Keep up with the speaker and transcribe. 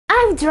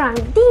I've drunk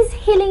this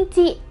healing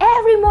tea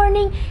every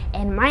morning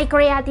and my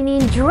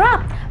creatinine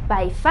dropped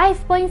by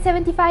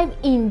 5.75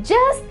 in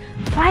just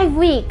 5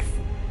 weeks.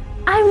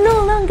 I'm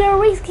no longer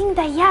risking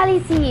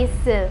dialysis.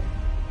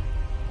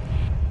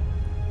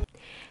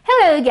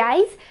 Hello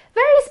guys,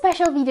 very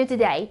special video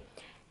today.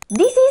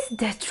 This is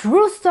the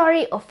true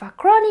story of a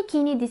chronic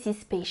kidney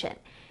disease patient.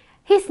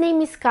 His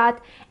name is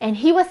Scott and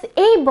he was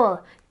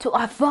able to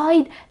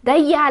avoid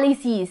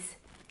dialysis.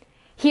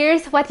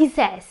 Here's what he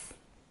says.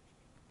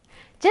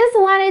 Just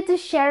wanted to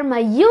share my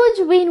huge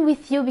win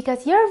with you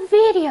because your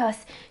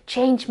videos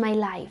changed my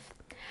life.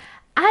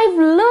 I've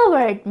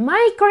lowered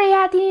my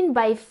creatinine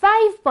by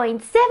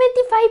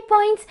 5.75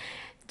 points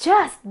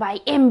just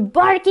by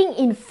embarking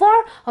in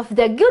 4 of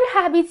the good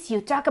habits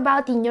you talk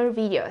about in your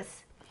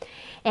videos.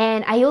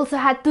 And I also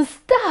had to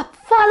stop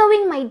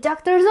following my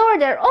doctor's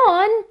order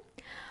on...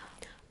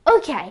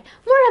 Okay,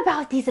 more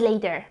about this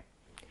later.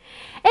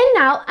 And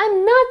now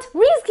I'm not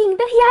risking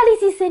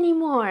dialysis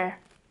anymore.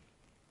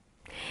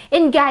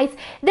 And guys,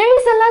 there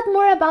is a lot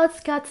more about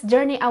Scott's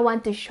journey I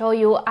want to show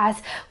you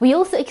as we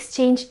also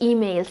exchange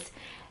emails.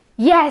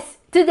 Yes,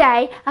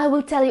 today I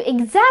will tell you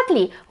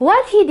exactly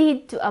what he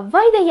did to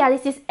avoid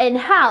dialysis and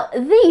how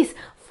these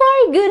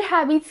 4 good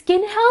habits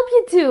can help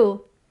you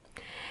too.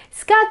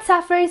 Scott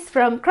suffers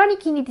from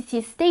chronic kidney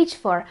disease stage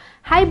 4,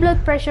 high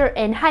blood pressure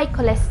and high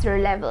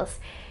cholesterol levels.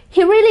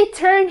 He really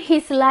turned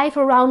his life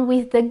around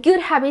with the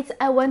good habits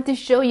I want to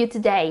show you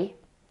today.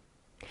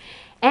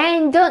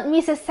 And don't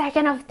miss a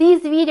second of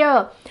this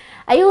video.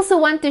 I also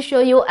want to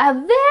show you a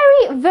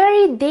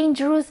very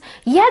dangerous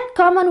yet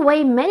common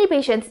way many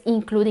patients,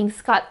 including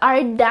Scott,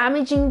 are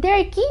damaging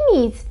their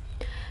kidneys.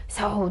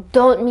 So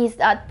don't miss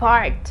that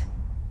part.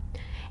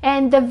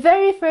 And the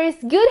very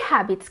first good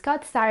habit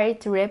Scott started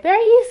to repair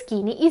his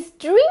kidney is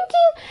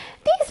drinking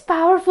this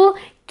powerful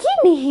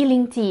kidney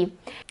healing tea.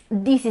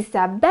 This is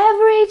a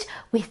beverage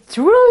with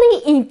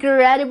truly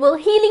incredible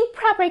healing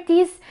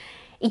properties.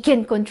 It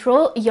can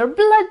control your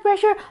blood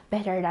pressure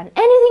better than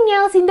anything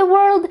else in the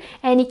world,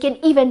 and it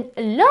can even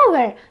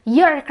lower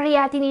your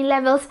creatinine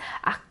levels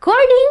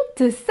according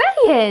to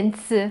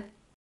science.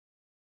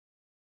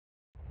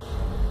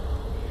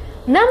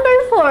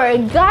 Number 4.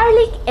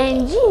 Garlic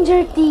and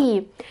ginger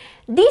tea.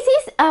 This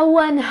is a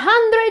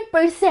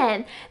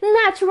 100%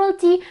 natural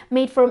tea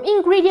made from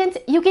ingredients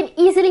you can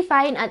easily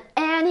find at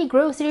any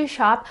grocery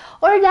shop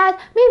or that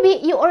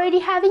maybe you already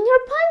have in your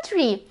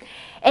pantry.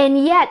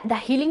 And yet the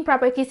healing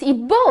properties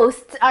it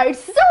boasts are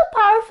so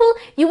powerful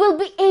you will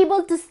be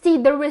able to see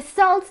the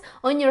results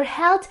on your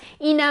health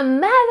in a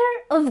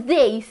matter of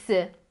days.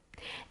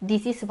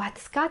 This is what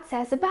Scott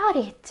says about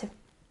it.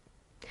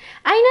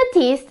 I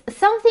noticed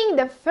something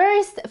the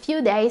first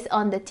few days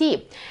on the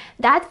tea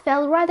that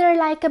felt rather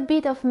like a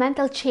bit of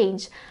mental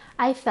change.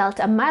 I felt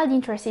a mild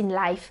interest in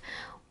life.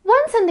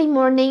 One Sunday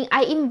morning,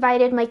 I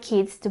invited my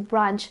kids to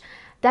brunch.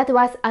 That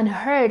was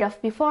unheard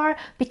of before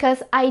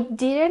because I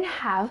didn't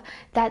have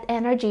that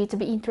energy to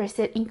be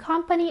interested in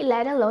company,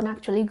 let alone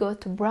actually go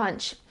to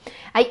brunch.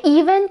 I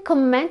even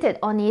commented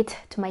on it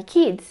to my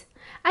kids.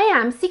 I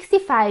am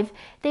 65.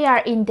 They are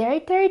in their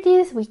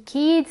 30s with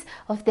kids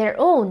of their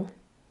own.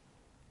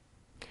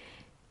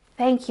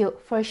 Thank you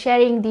for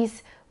sharing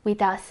this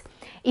with us.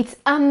 It's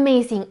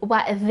amazing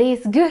what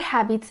these good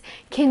habits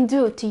can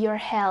do to your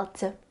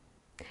health.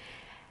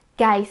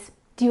 Guys,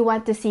 do you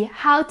want to see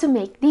how to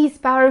make this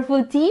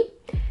powerful tea?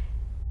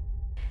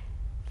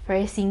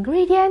 First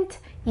ingredient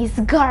is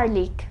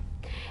garlic.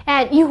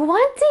 And you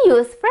want to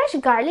use fresh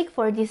garlic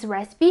for this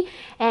recipe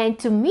and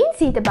to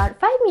mince it about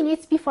 5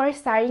 minutes before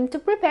starting to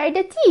prepare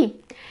the tea.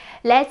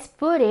 Let's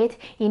put it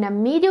in a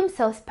medium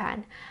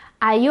saucepan.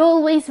 I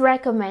always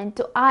recommend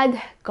to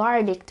add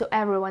garlic to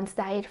everyone's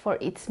diet for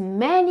its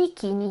many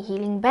kidney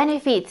healing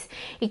benefits.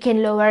 It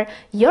can lower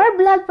your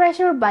blood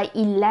pressure by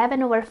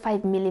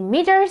 11/5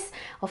 millimeters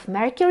of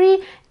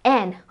mercury,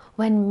 and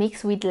when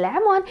mixed with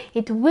lemon,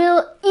 it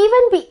will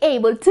even be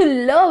able to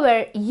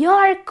lower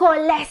your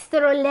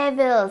cholesterol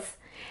levels.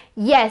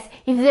 Yes,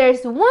 if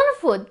there's one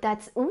food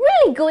that's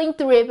really going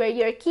to repair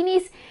your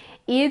kidneys,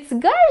 it's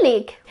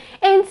garlic.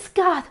 And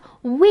Scott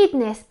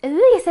witnessed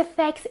these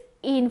effects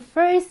in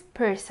first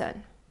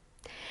person.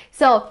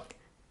 So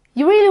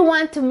you really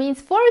want to mince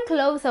 4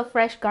 cloves of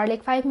fresh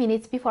garlic 5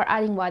 minutes before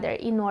adding water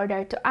in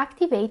order to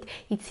activate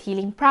its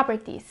healing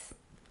properties.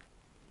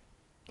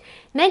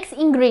 Next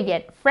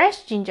ingredient,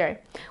 fresh ginger.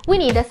 We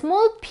need a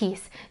small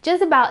piece,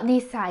 just about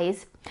this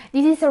size.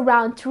 This is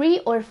around 3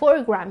 or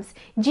 4 grams.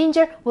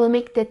 Ginger will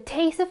make the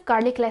taste of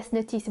garlic less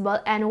noticeable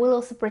and will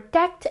also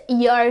protect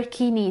your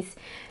kidneys.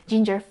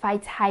 Ginger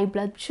fights high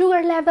blood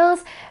sugar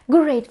levels,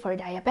 great for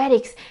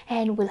diabetics,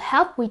 and will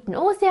help with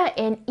nausea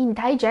and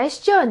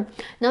indigestion.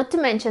 Not to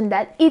mention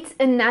that it's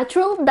a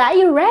natural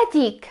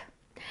diuretic.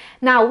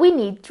 Now we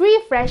need 3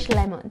 fresh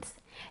lemons.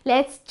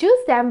 Let's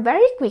juice them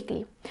very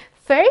quickly.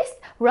 First,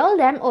 roll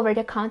them over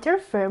the counter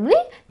firmly,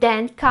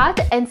 then cut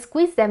and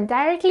squeeze them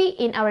directly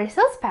in our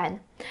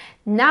saucepan.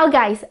 Now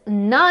guys,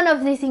 none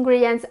of these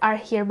ingredients are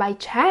here by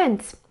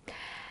chance.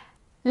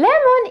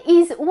 Lemon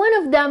is one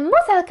of the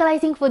most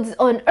alkalizing foods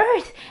on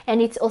earth,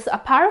 and it's also a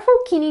powerful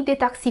kidney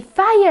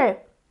detoxifier.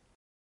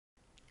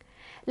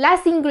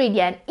 Last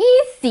ingredient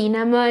is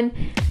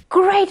cinnamon.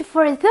 Great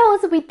for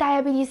those with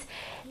diabetes.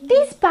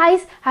 This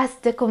spice has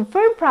the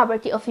confirmed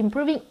property of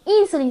improving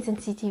insulin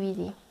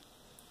sensitivity.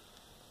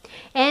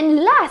 And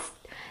last,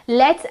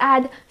 let's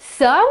add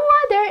some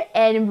water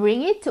and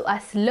bring it to a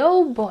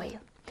slow boil.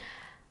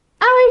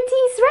 Our tea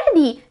is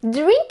ready.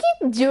 Drink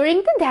it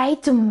during the day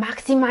to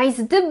maximize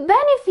the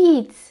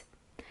benefits.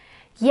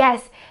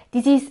 Yes,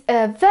 this is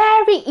a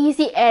very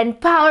easy and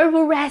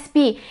powerful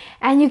recipe,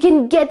 and you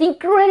can get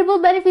incredible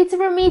benefits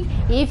from it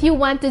if you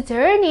want to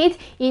turn it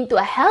into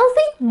a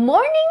healthy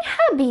morning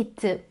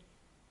habit.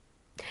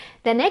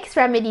 The next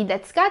remedy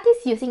that Scott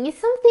is using is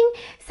something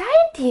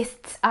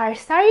scientists are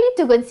starting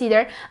to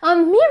consider a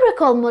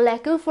miracle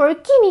molecule for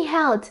kidney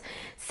health.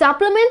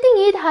 Supplementing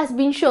it has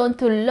been shown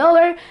to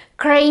lower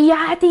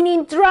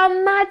creatinine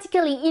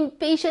dramatically in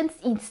patients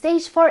in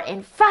stage 4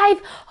 and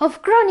 5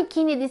 of chronic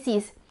kidney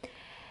disease.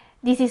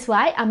 This is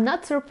why I'm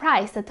not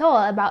surprised at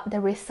all about the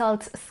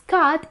results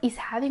Scott is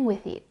having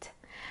with it.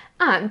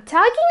 I'm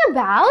talking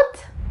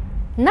about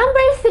number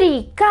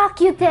 3,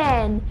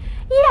 CoQ10.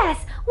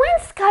 Yes,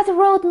 when Scott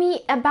wrote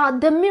me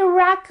about the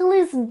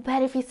miraculous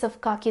benefits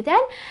of CoQ10,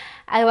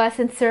 I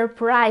wasn't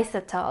surprised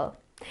at all.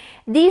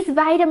 This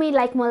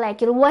vitamin-like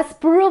molecule was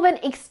proven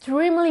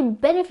extremely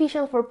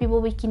beneficial for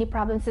people with kidney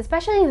problems,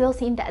 especially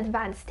those in the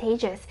advanced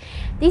stages.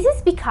 This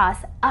is because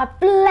a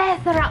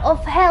plethora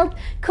of health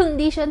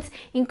conditions,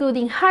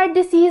 including heart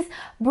disease,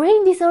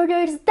 brain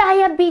disorders,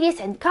 diabetes,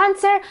 and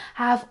cancer,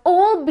 have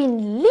all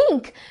been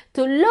linked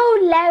to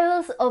low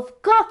levels of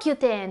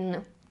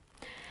CoQ10.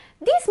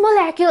 This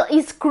molecule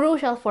is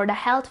crucial for the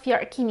health of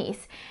your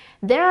kidneys.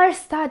 There are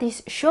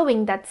studies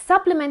showing that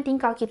supplementing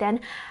CoQ10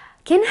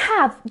 can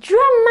have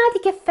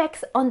dramatic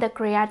effects on the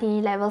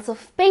creatinine levels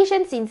of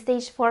patients in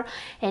stage 4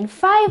 and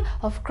 5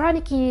 of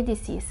chronic kidney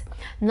disease.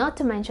 Not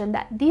to mention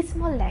that this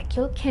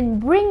molecule can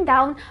bring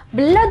down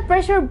blood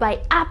pressure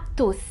by up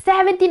to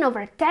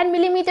 17/10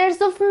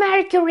 millimeters of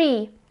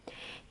mercury.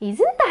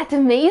 Isn't that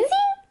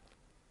amazing?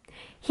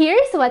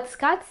 Here's what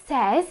Scott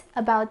says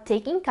about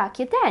taking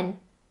CoQ10.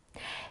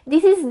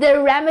 This is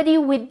the remedy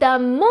with the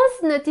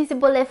most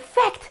noticeable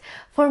effect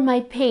for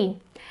my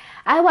pain.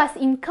 I was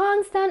in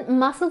constant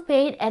muscle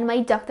pain and my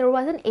doctor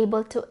wasn't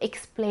able to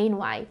explain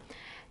why.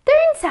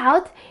 Turns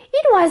out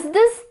it was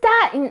the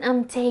statin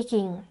I'm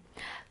taking.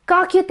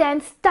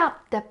 CoQ10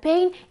 stopped the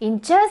pain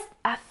in just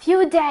a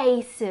few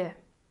days.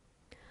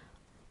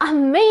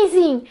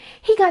 Amazing!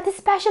 He got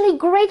especially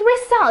great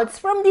results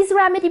from this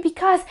remedy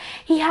because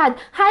he had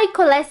high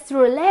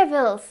cholesterol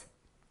levels.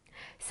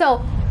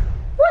 So,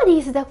 what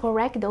is the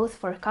correct dose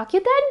for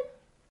CoQ10?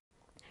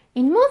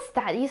 In most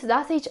studies,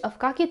 dosage of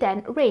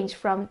CoQ10 range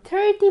from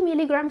 30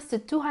 mg to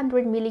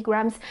 200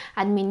 mg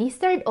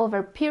administered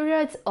over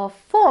periods of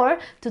 4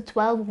 to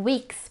 12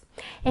 weeks.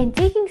 And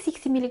taking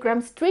 60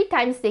 mg 3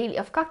 times daily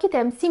of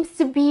CoQ10 seems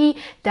to be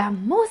the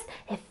most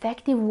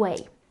effective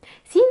way.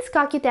 Since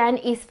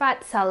CoQ10 is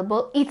fat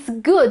soluble, it's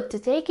good to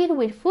take it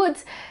with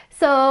foods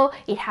so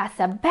it has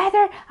a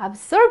better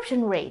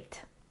absorption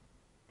rate.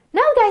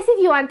 Now guys,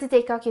 if you want to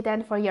take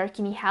CoQ10 for your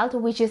kidney health,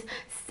 which is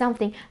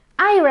something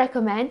I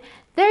recommend,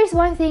 there is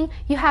one thing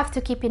you have to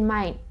keep in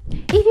mind.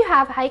 If you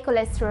have high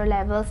cholesterol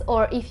levels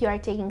or if you are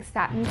taking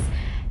statins,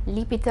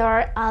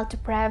 Lipitor,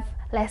 Altoprev,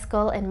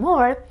 Lescol and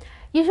more,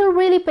 you should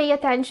really pay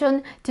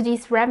attention to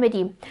this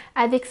remedy.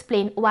 I've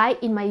explained why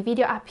in my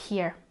video up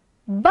here.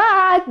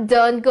 But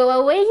don't go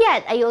away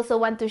yet. I also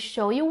want to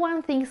show you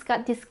one thing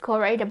Scott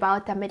discovered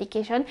about the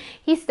medication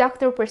his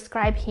doctor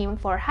prescribed him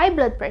for high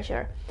blood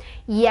pressure.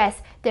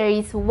 Yes, there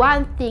is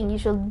one thing you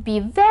should be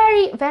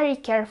very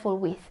careful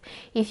with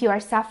if you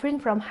are suffering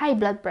from high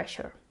blood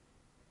pressure.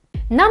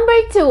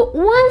 Number 2,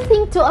 one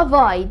thing to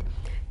avoid: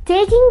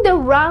 taking the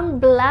wrong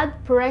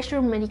blood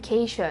pressure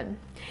medication.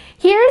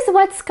 Here's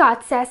what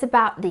Scott says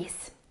about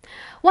this.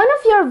 One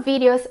of your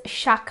videos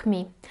shocked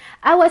me.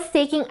 I was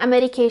taking a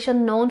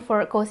medication known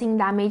for causing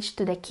damage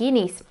to the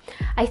kidneys.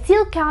 I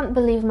still can't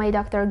believe my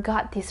doctor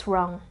got this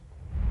wrong.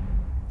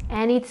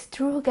 And it's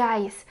true,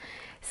 guys.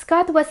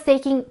 Scott was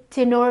taking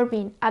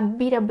tenormin, a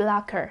beta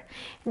blocker.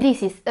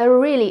 This is a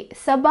really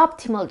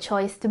suboptimal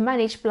choice to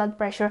manage blood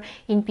pressure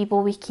in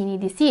people with kidney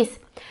disease.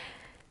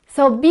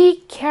 So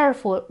be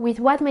careful with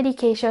what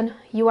medication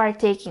you are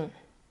taking.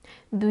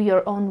 Do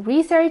your own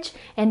research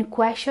and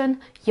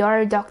question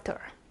your doctor.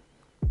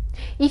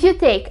 If you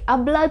take a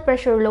blood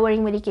pressure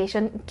lowering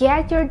medication,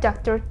 get your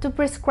doctor to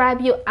prescribe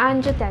you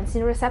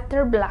angiotensin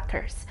receptor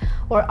blockers,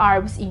 or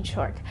ARBs in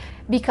short,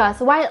 because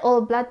while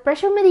all blood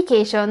pressure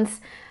medications,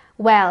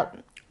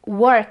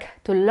 work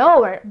to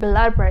lower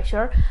blood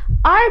pressure,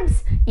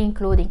 ARBs,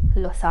 including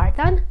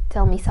losartan,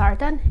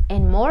 telmisartan,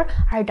 and more,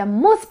 are the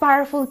most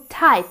powerful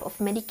type of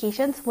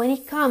medications when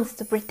it comes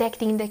to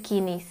protecting the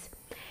kidneys.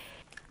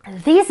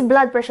 These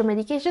blood pressure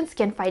medications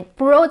can fight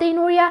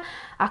proteinuria,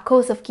 a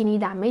cause of kidney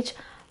damage,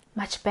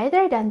 much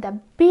better than the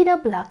beta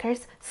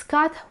blockers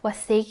Scott was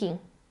taking.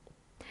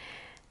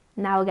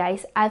 Now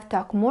guys, I've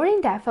talked more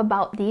in depth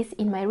about this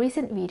in my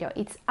recent video.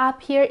 It's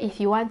up here if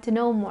you want to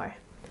know more.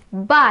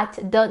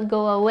 But don't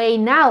go away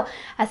now,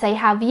 as I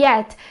have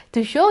yet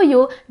to show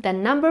you the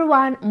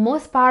 #1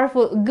 most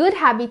powerful good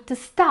habit to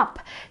stop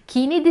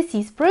kidney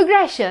disease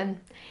progression.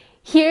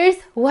 Here's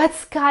what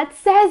Scott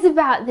says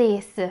about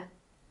this.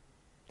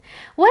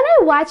 When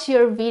I watched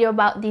your video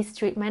about this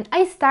treatment,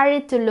 I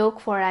started to look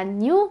for a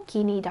new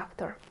kidney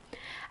doctor.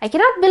 I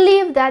cannot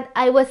believe that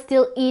I was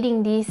still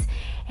eating this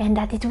and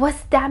that it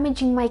was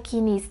damaging my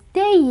kidneys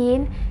day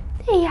in,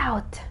 day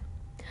out.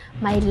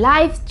 My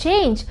life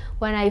changed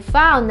when I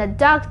found a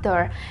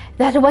doctor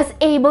that was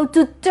able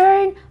to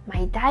turn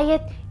my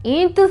diet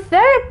into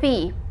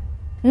therapy.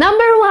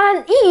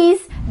 #1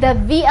 is the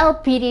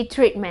VLPD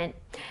treatment.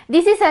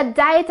 This is a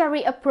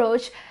dietary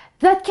approach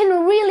that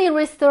can really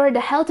restore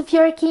the health of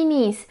your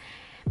kidneys.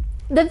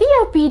 The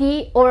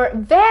VLPD, or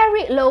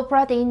very low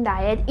protein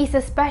diet, is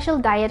a special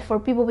diet for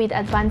people with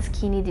advanced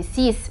kidney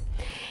disease.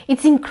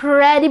 It's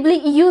incredibly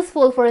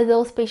useful for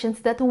those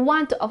patients that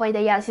want to avoid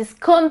dialysis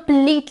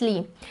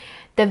completely.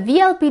 The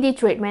VLPD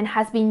treatment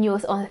has been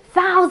used on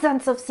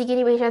thousands of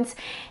kidney patients,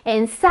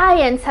 and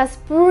science has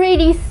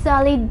pretty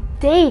solid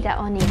data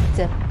on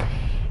it.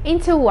 In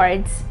 2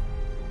 words,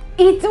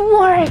 it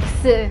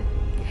works!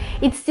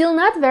 It's still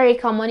not very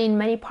common in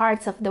many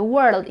parts of the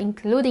world,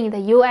 including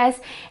the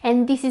US,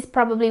 and this is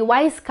probably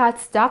why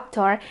Scott's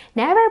doctor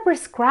never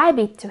prescribed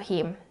it to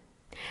him.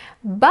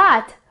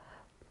 But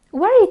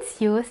where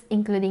it's used,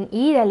 including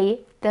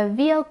Italy, the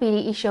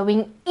VLPD is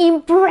showing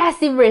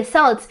impressive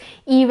results,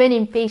 even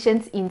in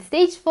patients in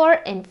stage 4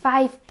 and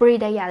 5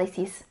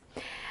 pre-dialysis.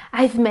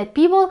 I've met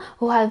people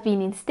who have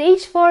been in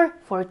stage 4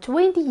 for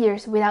 20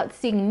 years without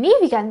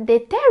significant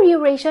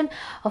deterioration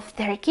of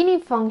their kidney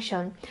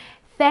function,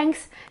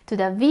 thanks to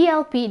the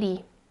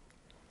VLPD.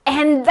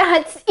 And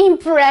that's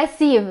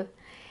impressive!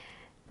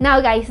 Now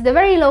guys, the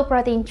very low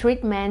protein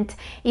treatment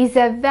is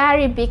a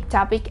very big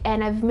topic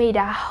and I've made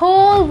a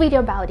whole video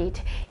about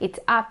it. It's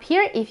up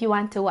here if you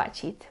want to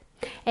watch it.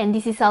 And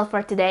this is all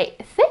for today.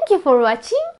 Thank you for watching.